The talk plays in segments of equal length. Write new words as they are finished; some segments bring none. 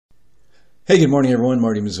Hey, good morning, everyone.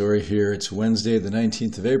 Marty Missouri here. It's Wednesday, the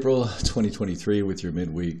 19th of April, 2023, with your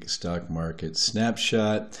midweek stock market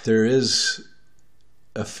snapshot. There is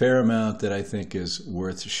a fair amount that I think is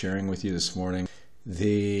worth sharing with you this morning.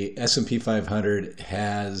 The S&P 500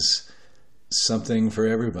 has something for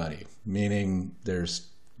everybody, meaning there's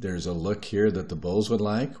a look here that the bulls would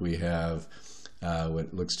like. We have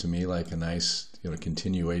what looks to me like a nice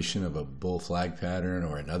continuation of a bull flag pattern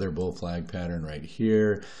or another bull flag pattern right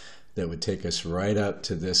here that would take us right up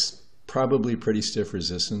to this probably pretty stiff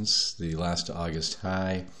resistance, the last August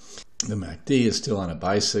high. The MACD is still on a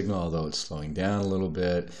buy signal, although it's slowing down a little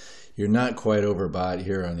bit. You're not quite overbought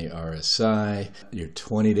here on the RSI. Your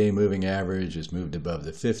 20-day moving average is moved above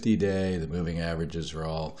the 50-day. The moving averages are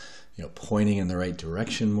all pointing in the right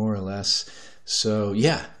direction, more or less. So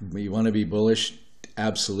yeah, you want to be bullish,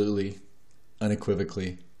 absolutely,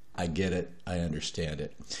 unequivocally. I get it. I understand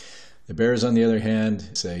it. The bears, on the other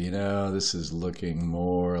hand, say, this is looking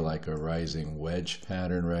more like a rising wedge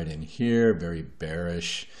pattern right in here, very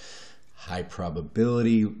bearish, high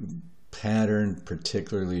probability pattern,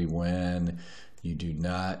 particularly when you do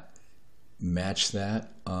not match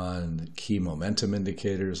that on key momentum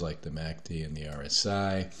indicators like the MACD and the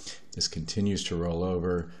RSI. This continues to roll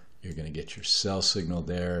over. You're going to get your sell signal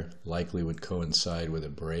there, likely would coincide with a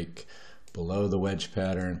break below the wedge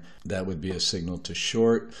pattern. That would be a signal to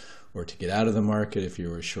short or to get out of the market if you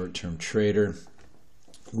were a short-term trader.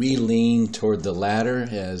 We lean toward the latter,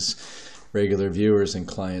 as regular viewers and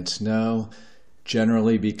clients know,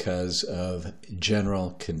 generally because of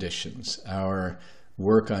general conditions. Our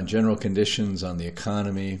work on general conditions on the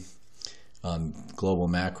economy, on global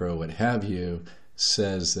macro, what have you,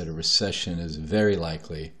 says that a recession is very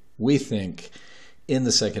likely, we think, in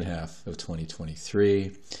the second half of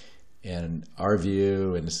 2023. And our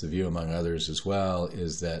view, and it's the view among others as well,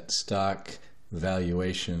 is that stock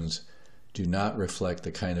valuations do not reflect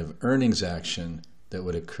the kind of earnings action that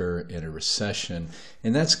would occur in a recession.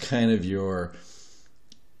 And that's kind of your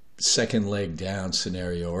second leg down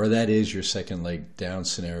scenario, or that is your second leg down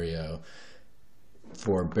scenario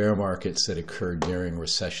for bear markets that occur during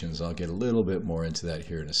recessions. I'll get a little bit more into that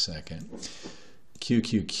here in a second.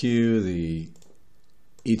 QQQ, the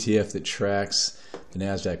ETF that tracks the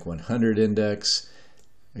NASDAQ 100 index.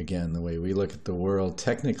 Again, the way we look at the world,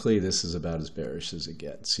 technically this is about as bearish as it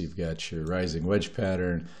gets. You've got your rising wedge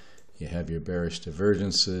pattern, you have your bearish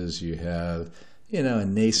divergences, you have a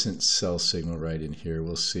nascent sell signal right in here.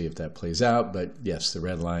 We'll see if that plays out, but yes, the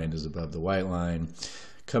red line is above the white line,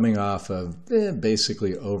 coming off of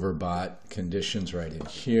basically overbought conditions right in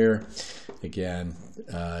here. Again,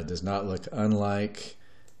 does not look unlike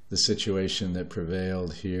the situation that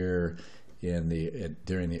prevailed here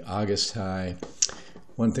during the August high.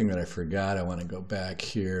 One thing that I forgot, I want to go back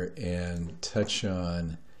here and touch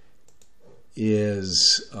on,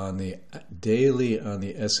 is on the daily on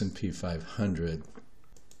the S&P 500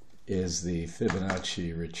 is the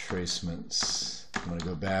Fibonacci retracements. I'm going to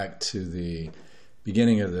go back to the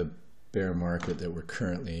beginning of the bear market that we're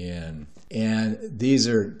currently in. And these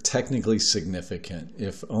are technically significant,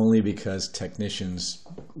 if only because technicians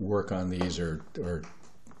work on these or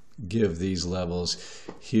give these levels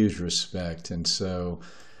huge respect. And so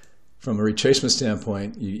from a retracement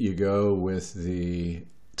standpoint, you go with the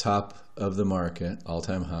top of the market,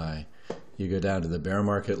 all-time high. You go down to the bear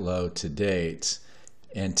market low to date,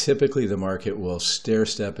 and typically the market will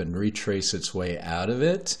stair-step and retrace its way out of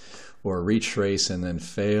it, or retrace and then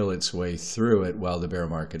fail its way through it while the bear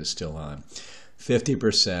market is still on.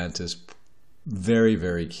 50% is very,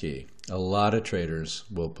 very key. A lot of traders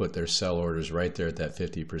will put their sell orders right there at that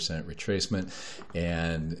 50% retracement.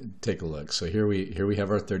 And take a look. So here we have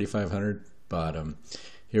our 3,500 bottom.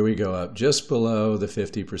 Here we go up just below the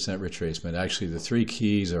 50% retracement. Actually, the three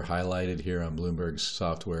keys are highlighted here on Bloomberg's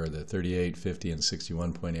software, the 38, 50, and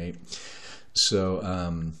 61.8.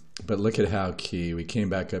 So, but look at how key. We came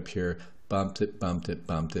back up here, bumped it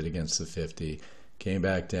against the 50, came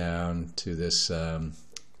back down to this 24%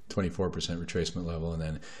 retracement level, and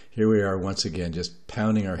then here we are once again just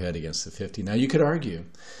pounding our head against the 50. Now you could argue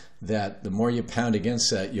that the more you pound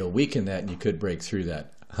against that, you'll weaken that and you could break through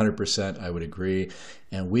that. 100% I would agree,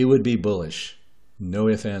 and we would be bullish, no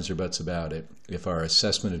ifs, ands, or buts about it, if our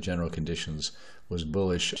assessment of general conditions was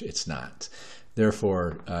bullish. It's not.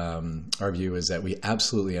 Therefore, our view is that we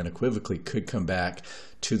absolutely unequivocally could come back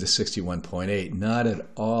to the 61.8, not at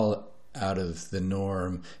all out of the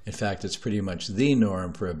norm. In fact, it's pretty much the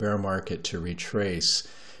norm for a bear market to retrace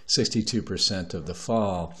 62% of the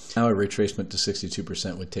fall. Now a retracement to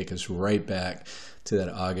 62% would take us right back to that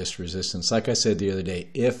August resistance. Like I said the other day,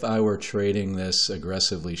 if I were trading this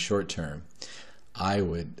aggressively short term,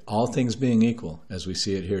 all things being equal, as we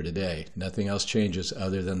see it here today, nothing else changes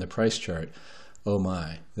other than the price chart. Oh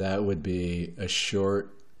my, that would be a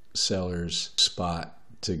short seller's spot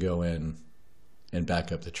to go in and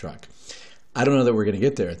back up the truck. I don't know that we're going to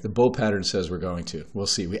get there. The bull pattern says we're going to. We'll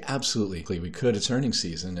see. We could. It's earnings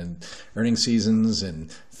season, and earnings seasons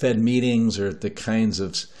and Fed meetings are the kinds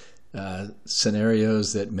of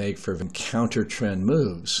scenarios that make for counter trend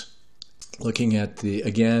moves. Looking at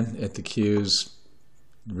the cues,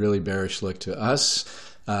 really bearish look to us.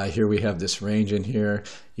 Here we have this range in here.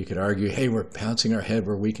 You could argue, hey, we're bouncing our head,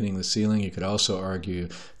 we're weakening the ceiling. You could also argue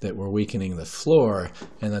that we're weakening the floor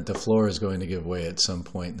and that the floor is going to give way at some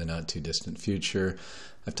point in the not too distant future.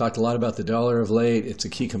 I've talked a lot about the dollar of late. It's a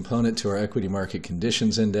key component to our equity market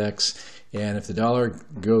conditions index. And if the dollar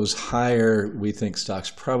goes higher, we think stocks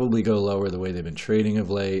probably go lower the way they've been trading of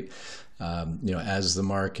late. As the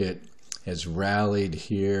market has rallied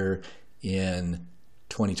here in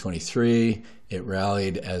 2023, it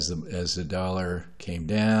rallied as the dollar came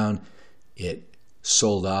down. It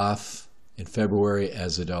sold off in February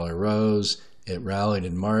as the dollar rose. It rallied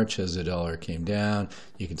in March as the dollar came down.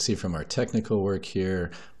 You can see from our technical work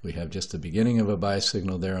here, we have just the beginning of a buy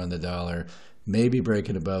signal there on the dollar, maybe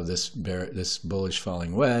breaking above this bullish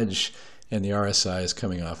falling wedge, and the RSI is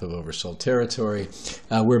coming off of oversold territory.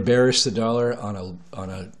 We're bearish the dollar on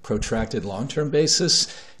a protracted long-term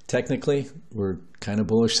basis. Technically, we're kind of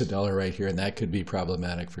bullish the dollar right here, and that could be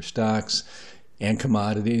problematic for stocks and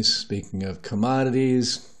commodities. Speaking of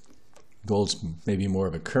commodities, gold's maybe more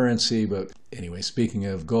of a currency, but anyway, speaking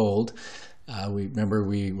of gold, we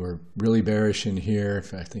were really bearish in here.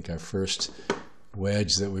 I think our first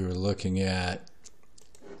wedge that we were looking at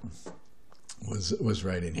was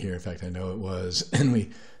right in here. In fact, I know it was. And we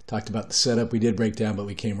talked about the setup. We did break down, but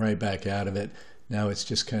we came right back out of it. Now it's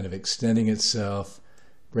just kind of extending itself,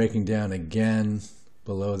 breaking down again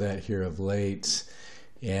below that here of late.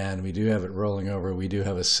 And we do have it rolling over. We do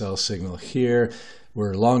have a sell signal here.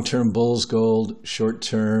 We're long-term bulls gold,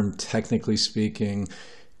 short-term, technically speaking,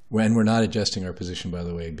 when we're not adjusting our position, by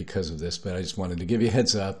the way, because of this. But I just wanted to give you a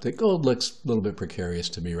heads up that gold looks a little bit precarious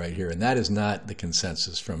to me right here. And that is not the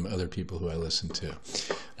consensus from other people who I listen to.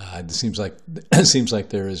 It seems like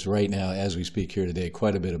there is right now, as we speak here today,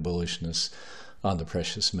 quite a bit of bullishness on the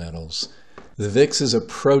precious metals. The VIX is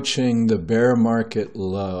approaching the bear market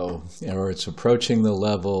low, or it's approaching the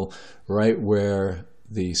level right where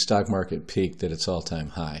the stock market peaked at its all-time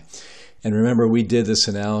high. And remember, we did this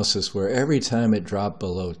analysis where every time it dropped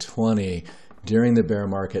below 20 during the bear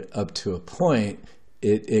market up to a point,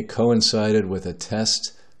 it coincided with a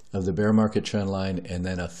test of the bear market trend line and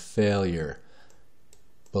then a failure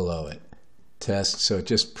below it. So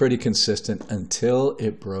just pretty consistent until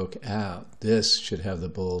it broke out. This should have the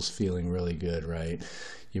bulls feeling really good, right?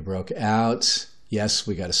 You broke out. Yes,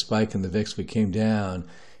 we got a spike in the VIX. We came down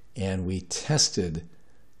and we tested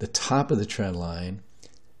the top of the trend line,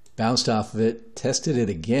 bounced off of it, tested it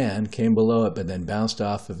again, came below it, but then bounced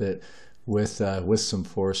off of it with some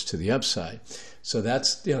force to the upside. So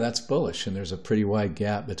that's bullish, and there's a pretty wide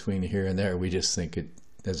gap between here and there. We just think it,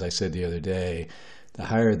 as I said the other day, the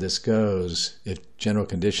higher this goes, if general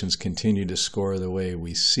conditions continue to score the way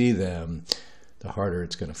we see them, the harder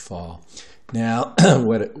it's going to fall. Now,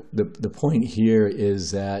 the point here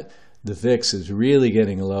is that the VIX is really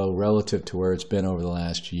getting low relative to where it's been over the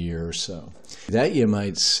last year or so. That, you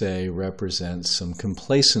might say, represents some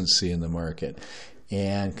complacency in the market.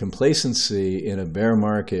 And complacency in a bear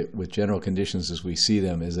market with general conditions as we see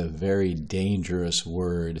them is a very dangerous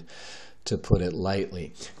word, to put it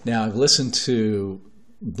lightly. Now, I've listened to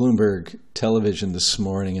Bloomberg television this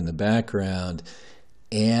morning in the background,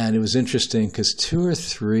 and it was interesting because two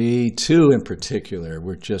in particular,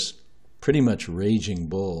 were just pretty much raging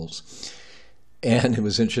bulls. And it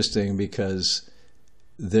was interesting because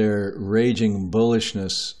their raging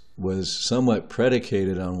bullishness was somewhat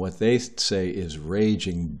predicated on what they say is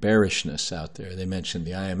raging bearishness out there. They mentioned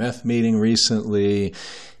the IMF meeting recently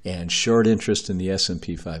and short interest in the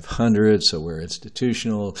S&P 500, so where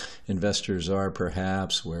institutional investors are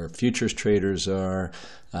perhaps, where futures traders are,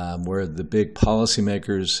 where the big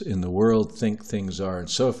policymakers in the world think things are, and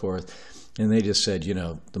so forth. And they just said,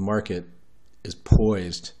 the market is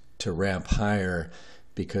poised to ramp higher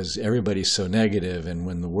because everybody's so negative, and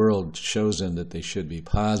when the world shows them that they should be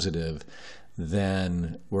positive,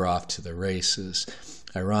 then we're off to the races.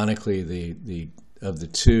 Ironically, of the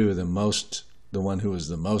two, the one who was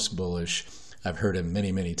the most bullish, I've heard him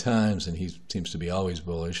many, many times, and he seems to be always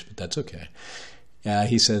bullish, but that's okay.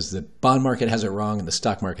 He says the bond market has it wrong and the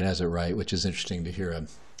stock market has it right, which is interesting to hear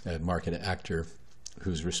a market actor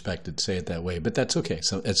who's respected say it that way, but that's okay.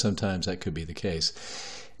 So, and sometimes that could be the case.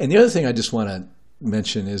 And the other thing I just want to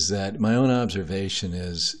mention is that my own observation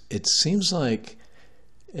is it seems like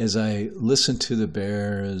as I listen to the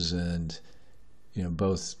bears and,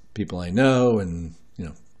 both people I know and,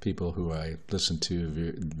 people who I listen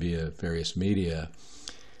to via various media,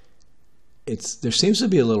 there seems to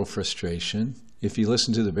be a little frustration. If you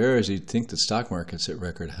listen to the bears, you'd think the stock market's at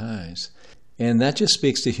record highs. And that just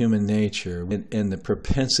speaks to human nature and the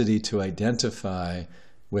propensity to identify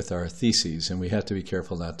with our theses, and we have to be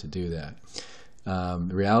careful not to do that.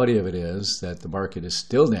 The reality of it is that the market is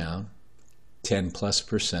still down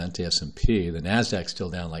 10+%, the S&P. The NASDAQ's still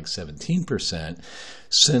down like 17%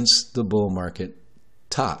 since the bull market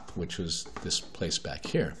top, which was this place back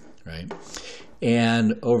here, right?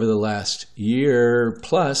 And over the last year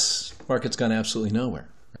plus, market's gone absolutely nowhere.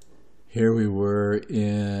 Here we were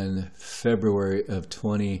in February of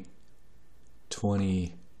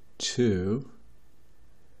 2022,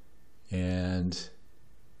 and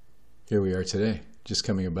here we are today, just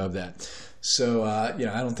coming above that. So, I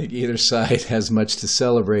don't think either side has much to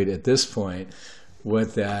celebrate at this point.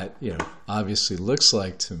 What that, obviously looks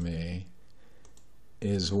like to me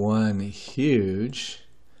is one huge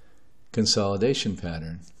consolidation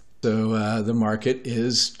pattern. So the market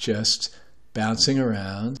is just bouncing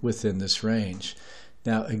around within this range.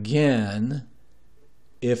 Now, again,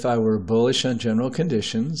 if I were bullish on general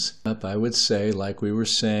conditions, I would say, like we were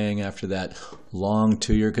saying after that long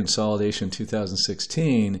 2-year consolidation in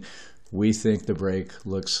 2016, we think the break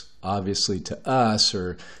looks obviously to us,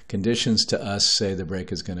 or conditions to us say the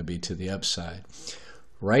break is going to be to the upside.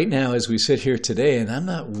 Right now, as we sit here today, and I'm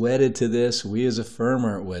not wedded to this, we as a firm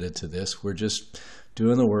aren't wedded to this, we're just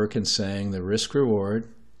doing the work and saying the risk reward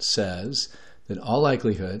says that all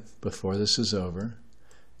likelihood, before this is over,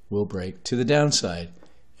 will break to the downside.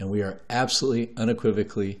 And we are absolutely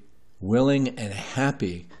unequivocally willing and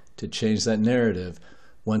happy to change that narrative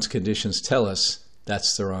once conditions tell us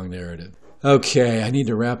that's the wrong narrative. Okay, I need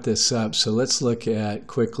to wrap this up. So let's look at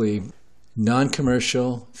quickly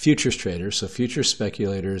non-commercial futures traders, so future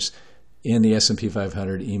speculators in the S&P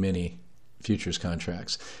 500 E-mini futures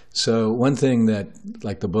contracts. So one thing that,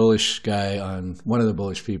 like the bullish guy on, one of the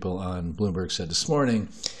bullish people on Bloomberg said this morning,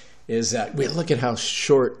 is that we look at how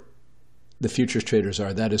short the futures traders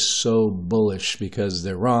are. That is so bullish because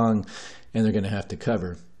they're wrong and they're going to have to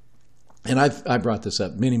cover. And I brought this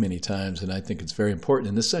up many, many times, and I think it's very important.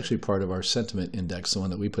 And this is actually part of our sentiment index, the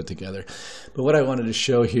one that we put together. But what I wanted to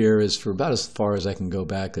show here is, for about as far as I can go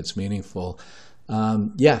back that's meaningful,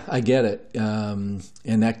 yeah, I get it. And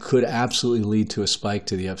that could absolutely lead to a spike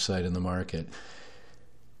to the upside in the market.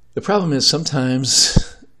 The problem is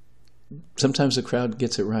sometimes the crowd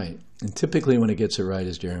gets it right. And typically when it gets it right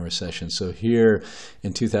is during recession. So here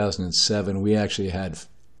in 2007, we actually had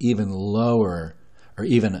even lower, or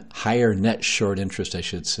even higher net short interest, I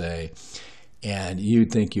should say. And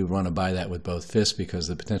you'd think you'd want to buy that with both fists because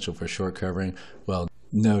the potential for short covering, well,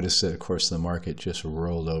 notice that, of course, the market just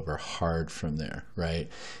rolled over hard from there, right?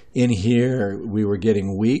 In here, we were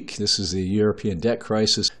getting weak. This is the European debt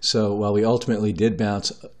crisis. So while we ultimately did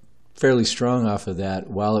bounce fairly strong off of that,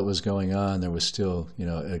 while it was going on, there was still,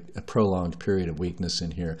 a prolonged period of weakness in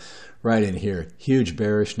here. Right in here, huge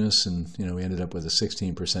bearishness, and, we ended up with a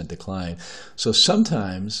 16% decline. So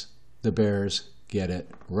sometimes the bears get it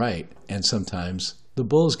right, and sometimes the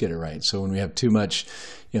bulls get it right. So when we have too much,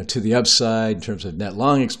 to the upside in terms of net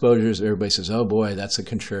long exposures, everybody says, oh boy, that's a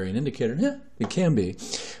contrarian indicator. Yeah, it can be,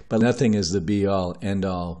 but nothing is the be-all,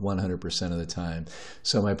 end-all 100% of the time.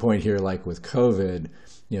 So my point here, like with COVID,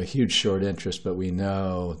 huge short interest, but we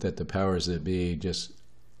know that the powers that be just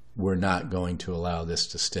were not going to allow this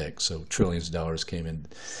to stick. So trillions of dollars came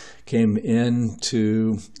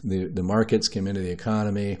into the markets, came into the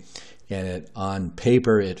economy, and on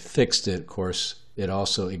paper it fixed it. Of course, it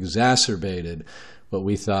also exacerbated what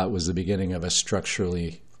we thought was the beginning of a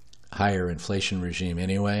structurally higher inflation regime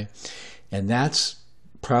anyway. And that's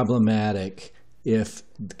problematic if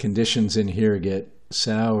conditions in here get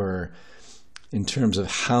sour in terms of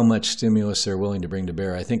how much stimulus they're willing to bring to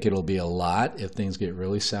bear. I think it'll be a lot if things get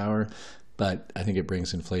really sour, but I think it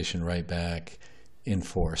brings inflation right back in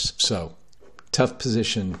force. So tough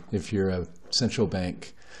position if you're a central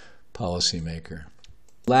bank policymaker.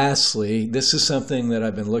 Lastly, this is something that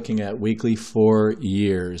I've been looking at weekly for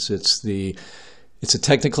years. It's a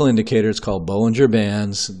technical indicator. It's called Bollinger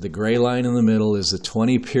Bands. The gray line in the middle is the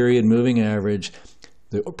 20-period moving average.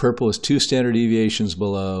 The purple is 2 standard deviations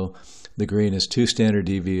below. The green is 2 standard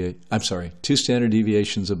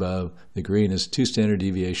deviations above. The green is 2 standard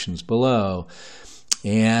deviations below.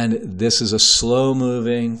 And this is a slow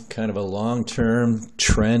moving, kind of a long-term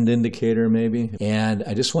trend indicator maybe. And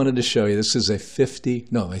I just wanted to show you, this is a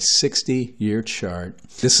 60-year chart.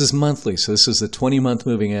 This is monthly, so this is the 20-month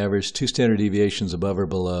moving average, 2 standard deviations above or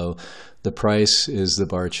below. The price is the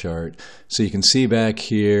bar chart. So you can see back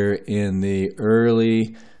here in the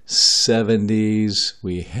early 70s,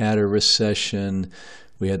 we had a recession.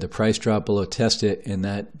 We had the price drop below, test it, and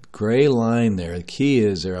that gray line there, the key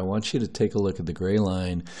is there, I want you to take a look at the gray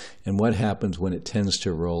line and what happens when it tends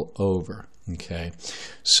to roll over, okay?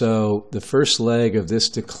 So the first leg of this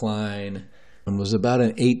decline was about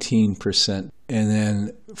an 18%, and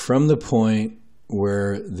then from the point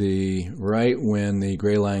where when the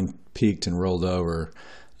gray line peaked and rolled over,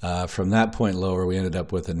 from that point lower, we ended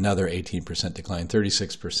up with another 18% decline,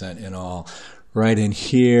 36% in all. Right in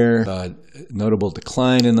here, notable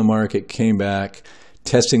decline in the market, came back,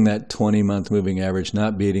 testing that 20-month moving average,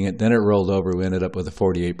 not beating it. Then it rolled over. We ended up with a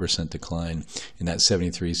 48% decline in that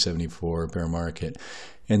 73, 74 bear market.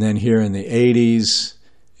 And then here in the 80s,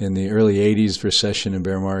 in the early 80s recession and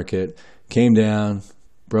bear market, came down,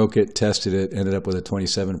 broke it, tested it, ended up with a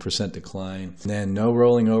 27% decline. And then no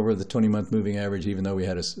rolling over the 20-month moving average, even though we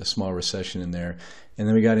had a small recession in there. And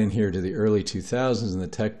then we got in here to the early 2000s in the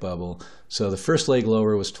tech bubble. So the first leg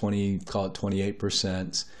lower was call it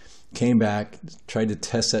 28%. Came back, tried to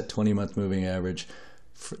test that 20-month moving average.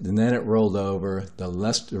 And then it rolled over. The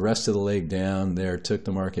rest of the leg down there took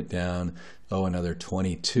the market down, another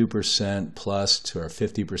 22% plus to our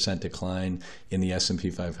 50% decline in the S&P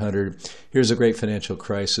 500. Here's a great financial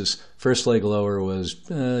crisis. First leg lower was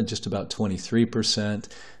just about 23%.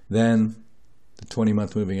 Then the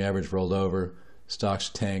 20-month moving average rolled over. Stocks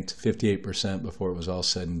tanked 58% before it was all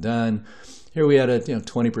said and done. Here we had a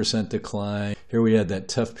 20% decline. Here we had that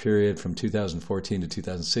tough period from 2014 to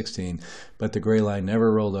 2016, but the gray line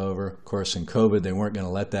never rolled over. Of course, in COVID, they weren't going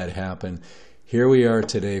to let that happen. Here we are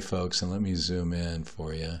today, folks, and let me zoom in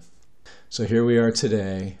for you. So here we are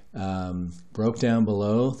today, broke down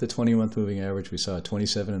below the 20-month moving average. We saw a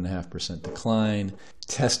 27.5% decline.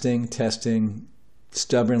 Testing,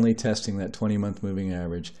 stubbornly testing that 20-month moving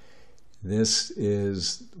average. This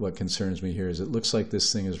is what concerns me here, is it looks like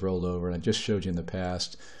this thing is rolled over. And I just showed you in the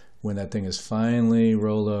past, when that thing is finally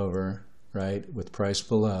rolled over, right, with price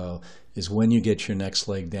below, is when you get your next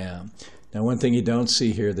leg down. Now, one thing you don't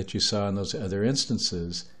see here that you saw in those other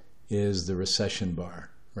instances is the recession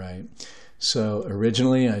bar, right? So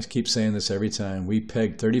originally, I keep saying this every time, we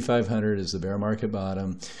pegged 3,500 as the bear market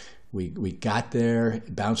bottom. We got there,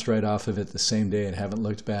 bounced right off of it the same day and haven't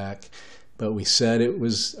looked back. But we said it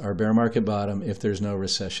was our bear market bottom if there's no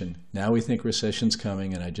recession. Now we think recession's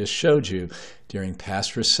coming, and I just showed you during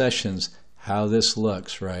past recessions how this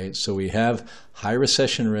looks, right? So we have high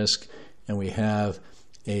recession risk, and we have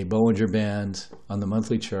a Bollinger Band on the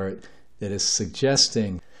monthly chart that is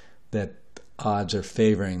suggesting that odds are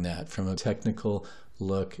favoring that from a technical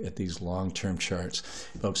look at these long-term charts.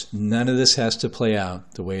 Folks, none of this has to play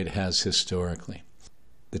out the way it has historically.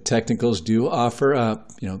 The technicals do offer up,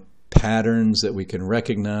 patterns that we can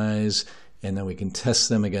recognize, and then we can test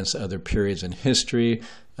them against other periods in history,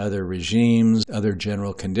 other regimes, other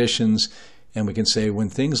general conditions, and we can say when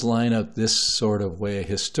things line up this sort of way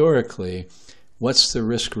historically, what's the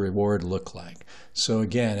risk reward look like? So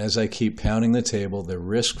again, as I keep pounding the table, the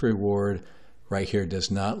risk reward right here does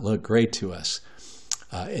not look great to us.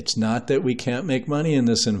 It's not that we can't make money in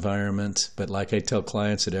this environment, but like I tell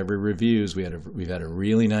clients at every reviews, we've had a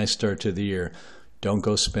really nice start to the year. Don't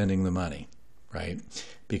go spending the money, right?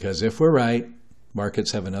 Because if we're right,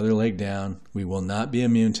 markets have another leg down. We will not be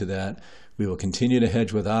immune to that. We will continue to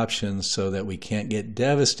hedge with options so that we can't get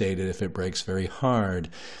devastated if it breaks very hard.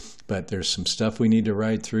 But there's some stuff we need to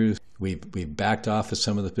ride through. We've backed off of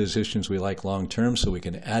some of the positions we like long term so we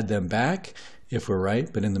can add them back if we're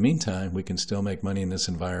right. But in the meantime, we can still make money in this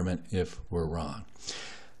environment if we're wrong.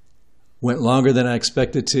 Went longer than I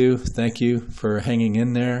expected to. Thank you for hanging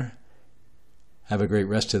in there. Have a great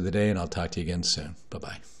rest of the day, and I'll talk to you again soon.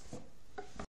 Bye-bye.